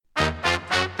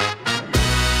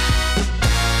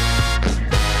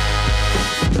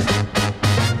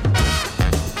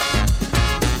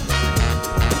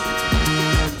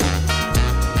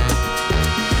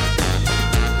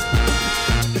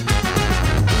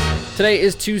Today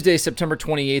is Tuesday, September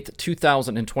 28th,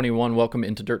 2021. Welcome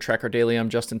into Dirt Tracker Daily. I'm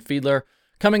Justin Fiedler.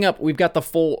 Coming up, we've got the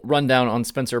full rundown on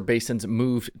Spencer Bayston's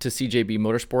move to CJB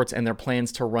Motorsports and their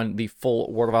plans to run the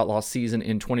full World of Outlaws season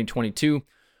in 2022. We've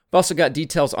also got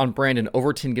details on Brandon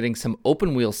Overton getting some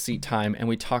open wheel seat time, and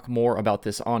we talk more about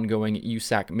this ongoing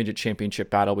USAC Midget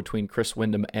Championship battle between Chris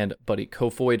Windom and Buddy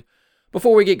Kofoid.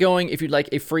 Before we get going, if you'd like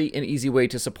a free and easy way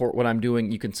to support what I'm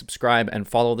doing, you can subscribe and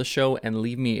follow the show and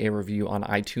leave me a review on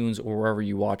iTunes or wherever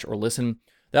you watch or listen.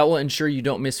 That will ensure you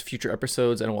don't miss future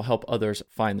episodes and will help others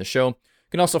find the show. You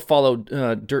can also follow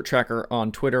Dirt Tracker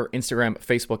on Twitter, Instagram,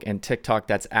 Facebook, and TikTok.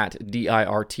 That's at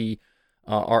DIRTRACKR.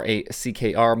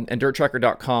 And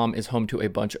DirtTracker.com is home to a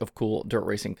bunch of cool dirt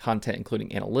racing content, including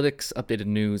analytics, updated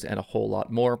news, and a whole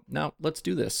lot more. Now, let's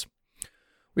do this.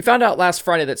 We found out last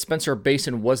Friday that Spencer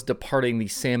Bayston was departing the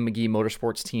Sam McGee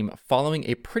Motorsports team following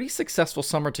a pretty successful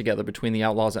summer together between the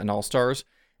Outlaws and All-Stars,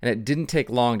 and it didn't take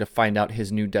long to find out his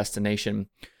new destination.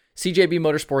 CJB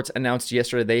Motorsports announced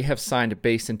yesterday they have signed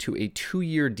Bayston to a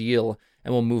 2-year deal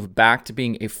and will move back to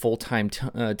being a full-time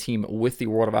team with the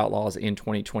World of Outlaws in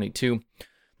 2022.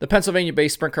 The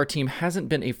Pennsylvania-based sprint car team hasn't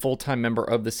been a full-time member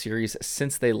of the series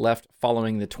since they left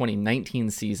following the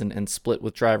 2019 season and split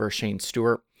with driver Shane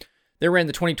Stewart. They ran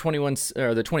the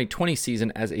 2020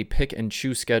 season as a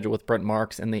pick-and-choose schedule with Brent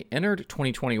Marks, and they entered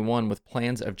 2021 with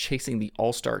plans of chasing the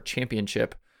All-Star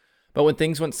Championship. But when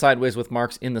things went sideways with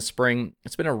Marks in the spring,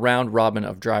 it's been a round-robin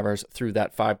of drivers through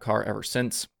that 5-car ever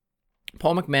since.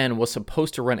 Paul McMahon was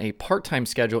supposed to run a part-time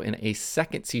schedule in a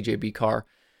second CJB car,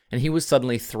 and he was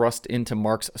suddenly thrust into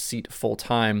Marks' seat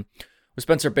full-time, with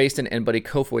Spencer Bayston and Buddy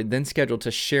Kofoid then scheduled to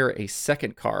share a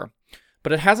second car.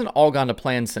 But it hasn't all gone to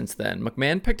plan since then.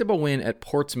 McMahon picked up a win at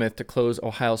Portsmouth to close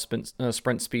Ohio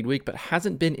Sprint Speed Week, but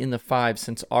hasn't been in the 5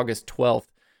 since August 12th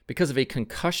because of a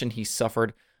concussion he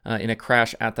suffered in a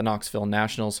crash at the Knoxville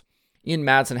Nationals. Ian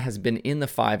Madsen has been in the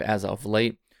 5 as of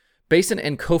late. Bayston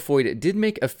and Kofoid did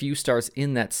make a few starts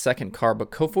in that second car,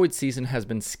 but Kofoid's season has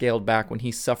been scaled back when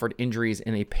he suffered injuries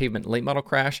in a pavement late model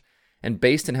crash, and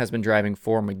Bayston has been driving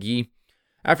for McGee.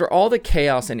 After all the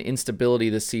chaos and instability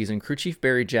this season, crew chief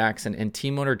Barry Jackson and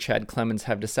team owner Chad Clemens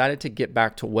have decided to get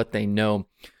back to what they know,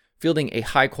 fielding a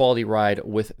high-quality ride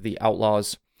with the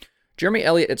Outlaws. Jeremy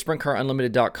Elliott at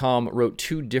SprintCarUnlimited.com wrote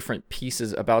 2 different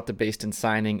pieces about the Bayston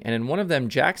signing, and in one of them,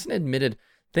 Jackson admitted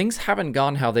things haven't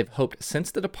gone how they've hoped since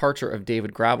the departure of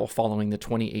David Gravel following the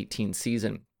 2018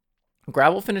 season.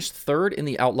 Gravel finished 3rd in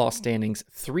the Outlaw standings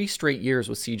 3 straight years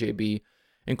with CJB,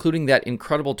 including that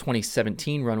incredible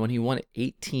 2017 run when he won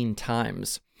 18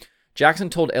 times. Jackson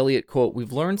told Elliott, quote,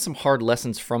 "We've learned some hard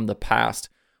lessons from the past.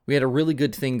 We had a really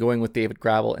good thing going with David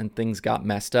Gravel and things got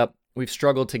messed up. We've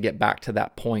struggled to get back to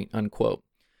that point," unquote.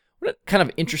 What a kind of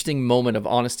interesting moment of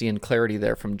honesty and clarity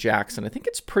there from Jackson. I think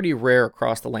it's pretty rare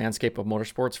across the landscape of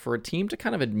motorsports for a team to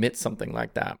kind of admit something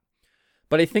like that.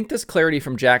 But I think this clarity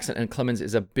from Jackson and Clemens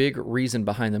is a big reason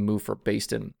behind the move for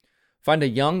Bayston. Find a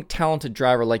young, talented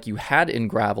driver like you had in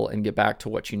Gravel and get back to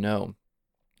what you know.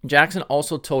 Jackson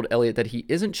also told Elliott that he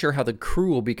isn't sure how the crew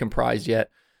will be comprised yet,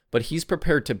 but he's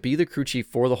prepared to be the crew chief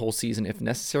for the whole season if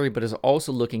necessary, but is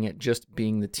also looking at just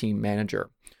being the team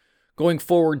manager. Going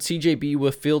forward, CJB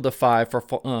will field the 5 for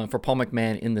Paul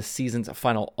McMahon in the season's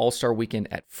final All-Star weekend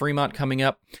at Fremont coming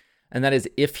up, and that is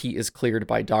if he is cleared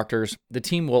by doctors. The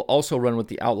team will also run with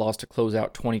the Outlaws to close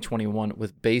out 2021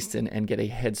 with Bayston and get a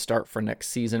head start for next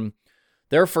season.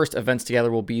 Their first events together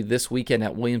will be this weekend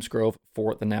at Williams Grove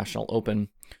for the National Open.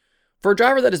 For a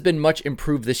driver that has been much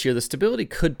improved this year, the stability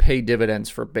could pay dividends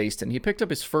for Bayston. He picked up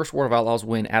his first World of Outlaws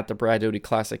win at the Brad Doty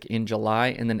Classic in July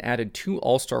and then added 2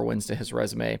 All-Star wins to his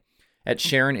resume, at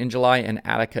Sharon in July and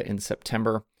Attica in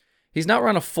September. He's not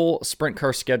run a full sprint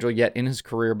car schedule yet in his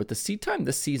career, but the seat time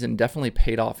this season definitely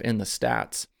paid off in the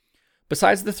stats.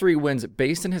 Besides the 3 wins,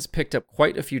 Bayston has picked up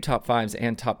quite a few top 5s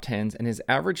and top 10s, and his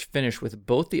average finish with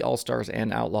both the All-Stars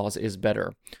and Outlaws is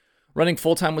better. Running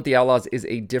full-time with the Outlaws is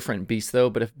a different beast, though,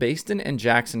 but if Bayston and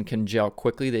Jackson can gel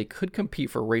quickly, they could compete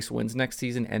for race wins next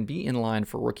season and be in line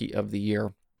for Rookie of the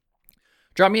Year.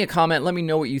 Drop me a comment, let me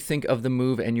know what you think of the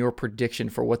move and your prediction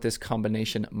for what this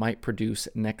combination might produce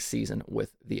next season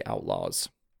with the Outlaws.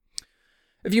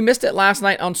 If you missed it last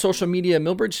night on social media,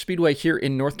 Millbridge Speedway here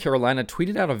in North Carolina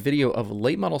tweeted out a video of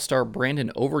late model star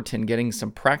Brandon Overton getting some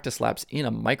practice laps in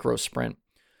a micro sprint.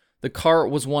 The car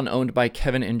was one owned by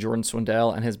Kevin and Jordan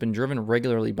Swindell and has been driven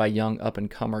regularly by young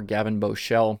up-and-comer Gavin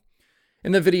Boschel.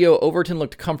 In the video, Overton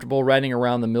looked comfortable riding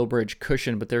around the Millbridge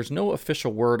cushion, but there's no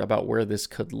official word about where this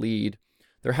could lead.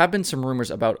 There have been some rumors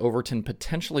about Overton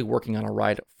potentially working on a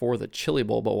ride for the Chili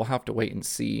Bowl, but we'll have to wait and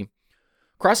see.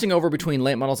 Crossing over between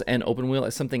late models and open wheel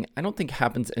is something I don't think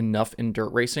happens enough in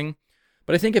dirt racing.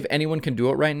 But I think if anyone can do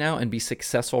it right now and be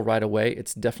successful right away,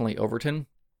 it's definitely Overton.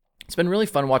 It's been really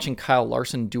fun watching Kyle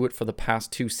Larson do it for the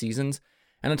past 2 seasons.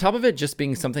 And on top of it just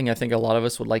being something I think a lot of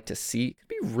us would like to see, it could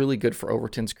be really good for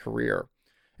Overton's career.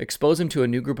 Expose him to a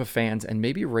new group of fans and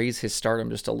maybe raise his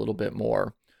stardom just a little bit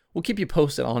more. We'll keep you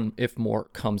posted on if more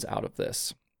comes out of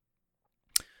this.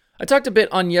 I talked a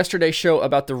bit on yesterday's show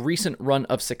about the recent run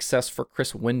of success for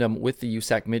Chris Windom with the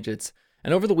USAC Midgets,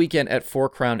 and over the weekend at 4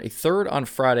 Crown, a third on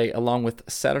Friday along with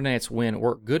Saturday night's win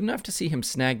were good enough to see him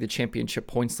snag the championship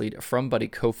points lead from Buddy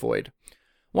Kofoid.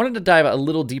 Wanted to dive a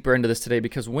little deeper into this today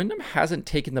because Windom hasn't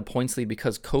taken the points lead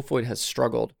because Kofoid has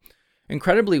struggled.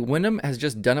 Incredibly, Windom has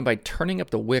just done it by turning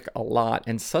up the wick a lot,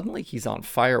 and suddenly he's on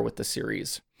fire with the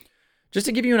series. Just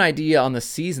to give you an idea on the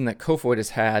season that Kofoid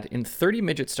has had, in 30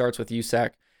 midget starts with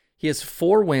USAC, he has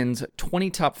 4 wins, 20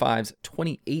 top 5s,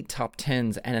 28 top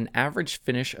 10s, and an average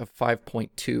finish of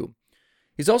 5.2.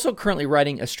 He's also currently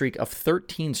riding a streak of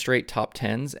 13 straight top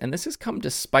 10s, and this has come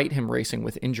despite him racing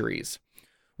with injuries.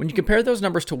 When you compare those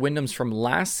numbers to Windom's from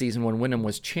last season when Windom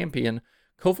was champion,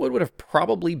 Kofoid would have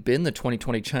probably been the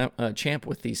 2020 champ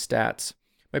with these stats.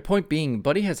 My point being,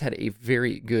 Buddy has had a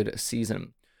very good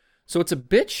season. So it's a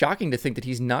bit shocking to think that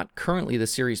he's not currently the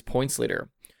series points leader.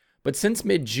 But since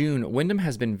mid-June, Windom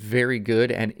has been very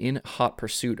good and in hot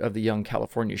pursuit of the young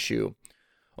California shoe.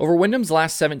 Over Windom's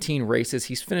last 17 races,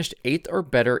 he's finished 8th or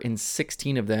better in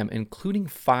 16 of them, including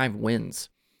 5 wins.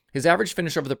 His average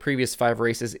finish over the previous 5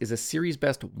 races is a series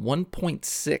best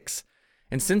 1.6,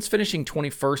 and since finishing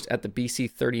 21st at the BC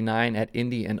 39 at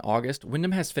Indy in August,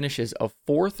 Windom has finishes of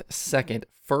 4th, 2nd,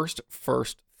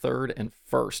 1st, 3rd, and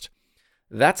 1st.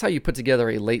 That's how you put together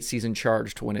a late season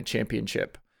charge to win a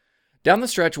championship. Down the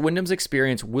stretch, Windom's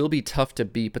experience will be tough to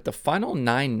beat, but the final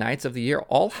 9 nights of the year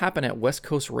all happen at West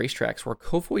Coast racetracks where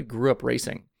Kofoid grew up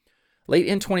racing. Late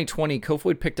in 2020,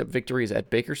 Kofoid picked up victories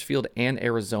at Bakersfield and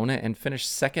Arizona and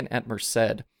finished 2nd at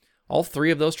Merced. All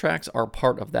 3 of those tracks are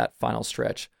part of that final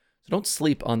stretch, so don't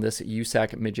sleep on this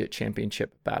USAC Midget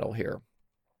Championship battle here.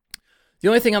 The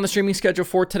only thing on the streaming schedule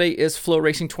for today is Flow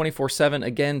Racing 24/7.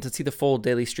 Again, to see the full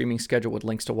daily streaming schedule with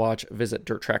links to watch, visit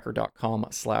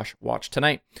dirttracker.com/watch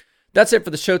tonight. That's it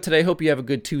for the show today. Hope you have a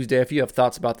good Tuesday. If you have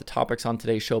thoughts about the topics on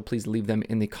today's show, please leave them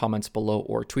in the comments below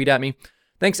or tweet at me.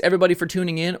 Thanks everybody for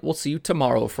tuning in. We'll see you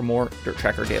tomorrow for more Dirt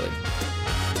Tracker Daily.